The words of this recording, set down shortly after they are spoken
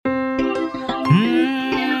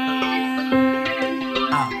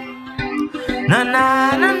Na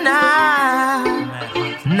na na na,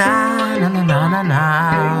 na na na na na na.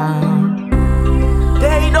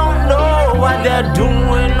 They don't know what they're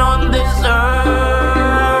doing on this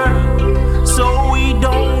earth, so we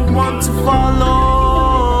don't want to follow.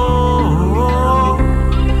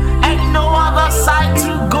 Ain't no other side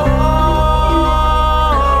to go.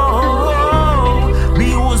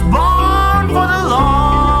 We was born for the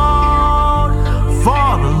Lord, for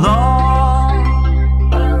the Lord.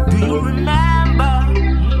 Do you remember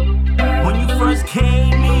when you first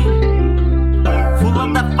came in, full of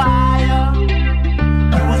that fire?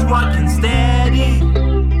 You was walking steady,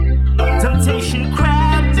 temptation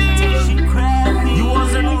crept in. You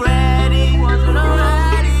wasn't ready.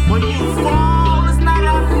 When you fall, it's not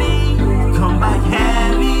on me. Come back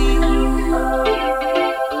heavy.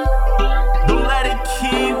 Don't let it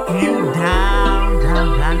keep you down, down,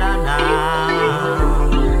 down, down, down.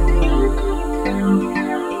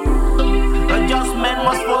 Adjustment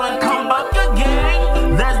must fall and come back again.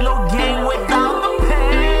 There's no gain without the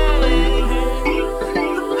pain.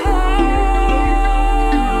 The pain.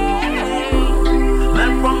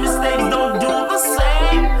 Learn from mistakes, don't do the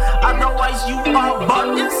same. Otherwise you are but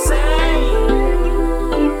insane.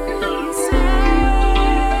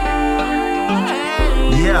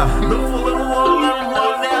 Yeah, look for the world and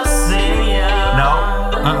what they'll say. No,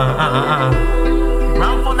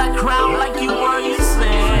 run for that crown like you were, you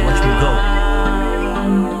say. Watch me go.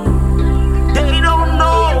 They don't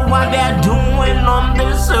know what they're doing on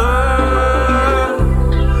this earth,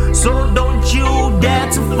 so don't you dare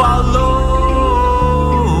to follow.